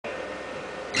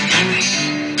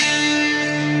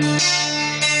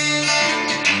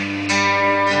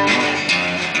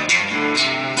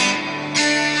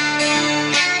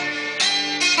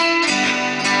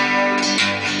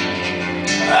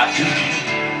I could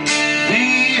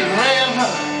be a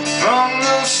river from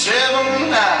the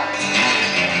 7 Nile.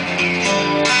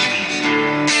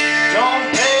 Don't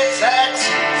pay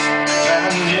taxes, 'cause I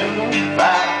never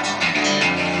file.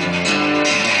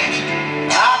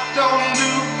 I don't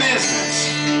do business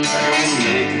that will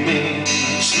make me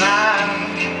smile.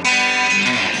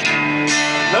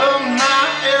 Love my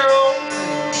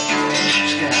aeroplane,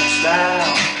 she's got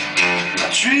style. My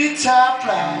treetop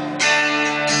life.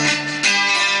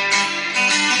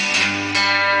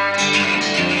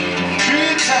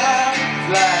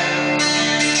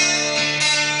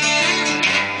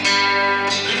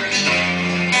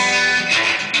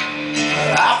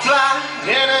 I fly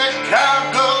in a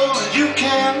cargo that you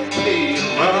can't pay to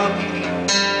run.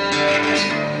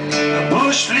 The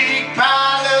bush league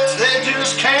pilots, they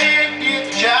just can't get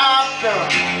the job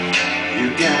done. You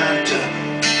got to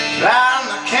fly in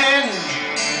the canyon,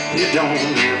 you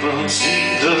don't ever see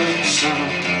the sun.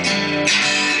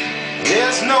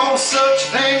 There's no such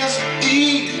thing as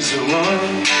easy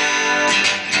run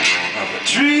of a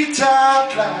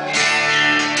treetop life.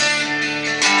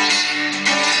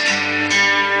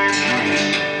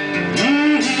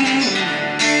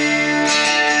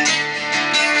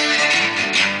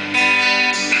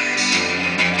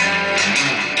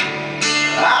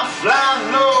 I fly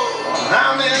low,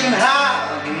 I'm in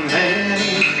high demand.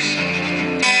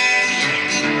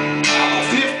 I'm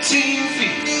 15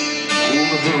 feet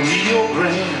over the Rio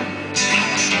Grande.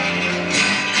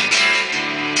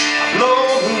 I blow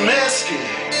the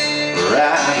mesquite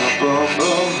right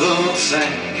above the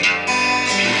sand.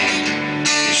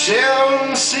 You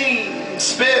seldom seen,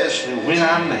 especially when I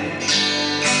land.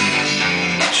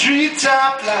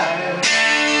 Treetop life.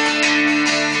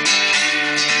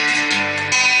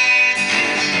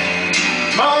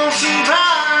 Born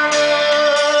survivor,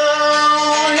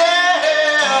 yeah.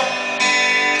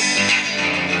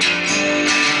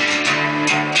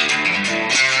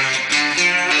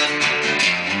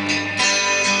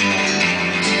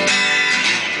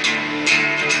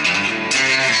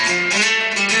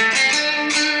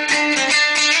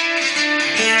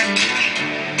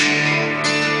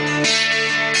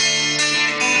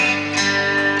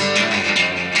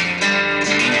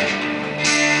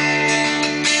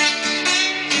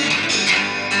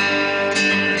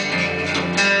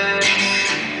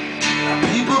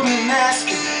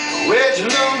 Where'd you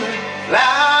learn to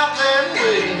fly that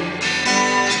way?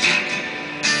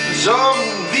 It's over in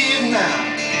Vietnam,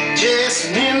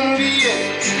 chasing India.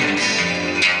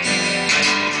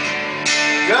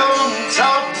 Government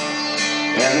taught me,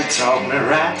 and they taught me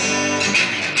right.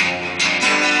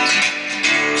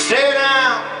 Stay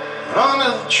down under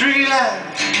the tree line,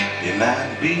 you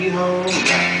might be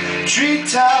alright.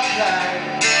 Treetop life.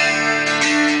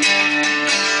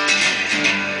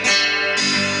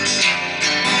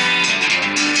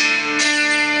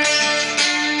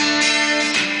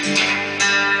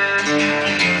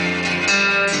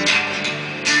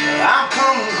 I'm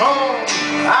coming home,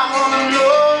 I'm on the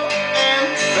low and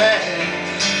fast.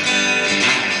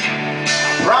 I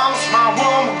promised my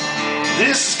woman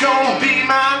this is gonna be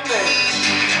my last.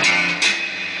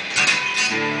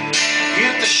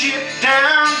 Get the ship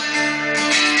down,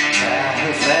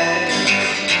 drive fast.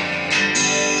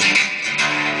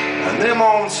 And then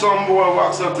on some boy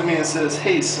walks up to me and says,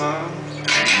 "Hey son,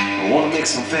 I wanna make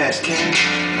some fast cash.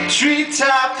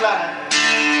 Treetop life."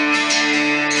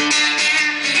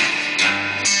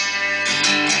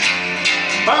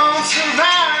 Born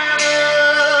survivor,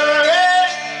 yeah.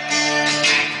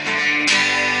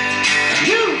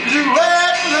 You do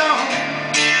what you know.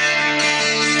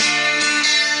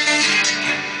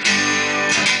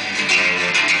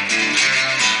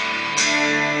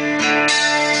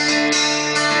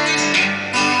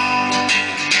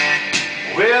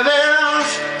 Well,